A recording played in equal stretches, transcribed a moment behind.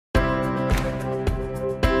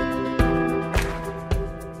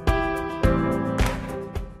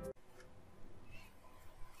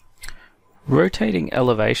Rotating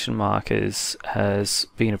elevation markers has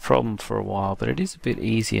been a problem for a while, but it is a bit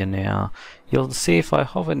easier now. You'll see if I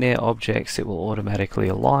hover near objects, it will automatically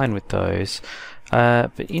align with those.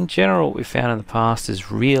 But in general, what we found in the past is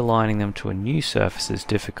realigning them to a new surface is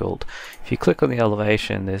difficult. If you click on the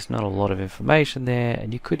elevation, there's not a lot of information there,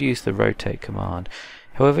 and you could use the rotate command.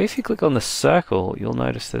 However, if you click on the circle, you'll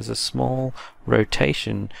notice there's a small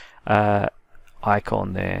rotation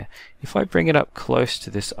icon there. If I bring it up close to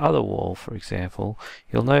this other wall, for example,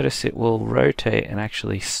 you'll notice it will rotate and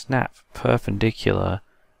actually snap perpendicular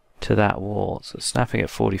to that wall. So snapping at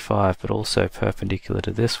 45, but also perpendicular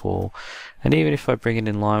to this wall. And even if I bring it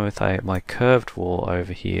in line with my curved wall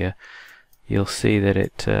over here, you'll see that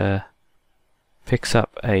it picks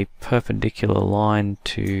up a perpendicular line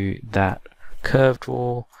to that curved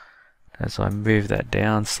wall. As I move that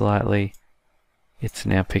down slightly, it's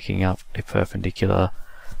now picking up a perpendicular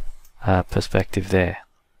perspective there.